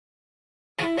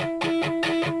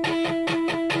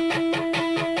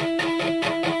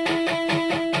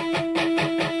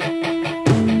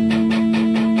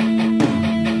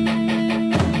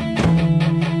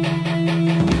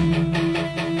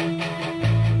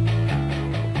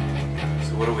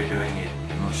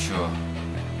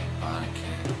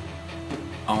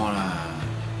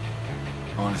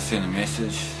Send a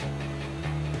message.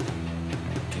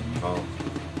 Get involved.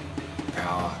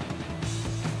 Power.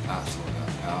 Art's all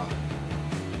about power.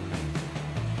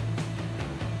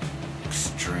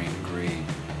 Extreme greed.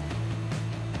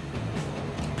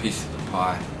 Piece of the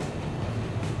pie.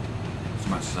 As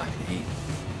much as I can eat.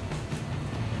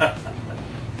 As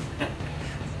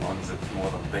long as it's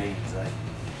more than beans, eh?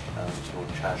 It's more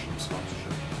cash and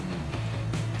sponsorship.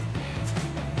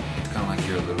 It's kind of like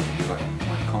you're like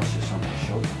my conscious on my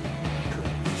shoulder.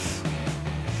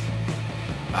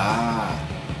 Ah,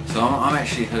 so I'm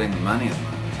actually hitting the money at the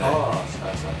moment. Oh,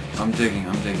 so. I'm digging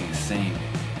a seam.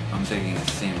 I'm digging a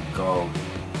seam of gold.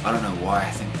 I don't know why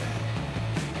I think that.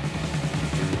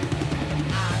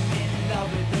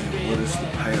 What is the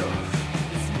payoff?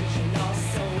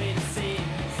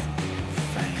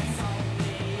 Fame.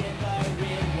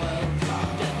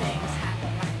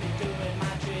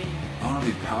 I want to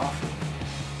be powerful.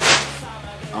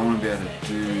 I want to be able to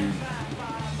do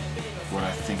what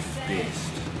I think is best.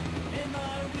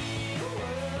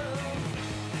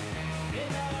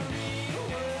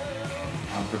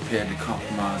 I'm prepared to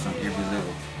compromise on every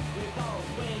level.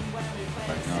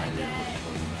 Like no idea what you're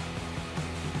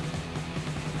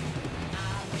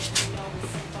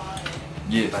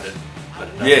talking about. Yes. But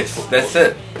Yes, that's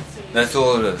it. That's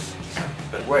all it is.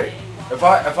 But Wait, if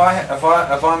I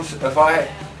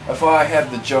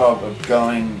have the job of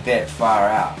going that far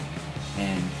out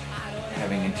and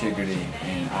having integrity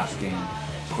and asking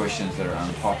questions that are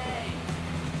unpopular,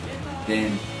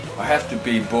 then I have to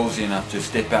be ballsy enough to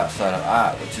step outside of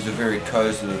art, which is a very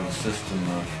cozy little system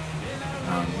of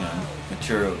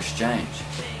material exchange.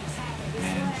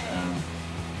 And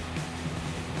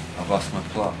I've lost my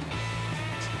plot.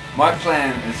 My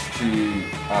plan is to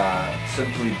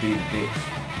simply be the best.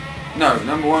 No,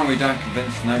 number one, we don't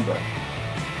convince nobody.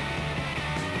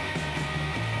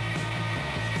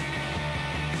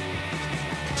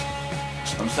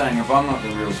 I'm saying if I'm not the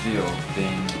real deal,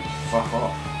 then fuck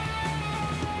off.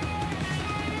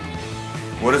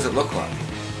 What does it look like,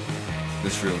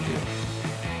 this real deal?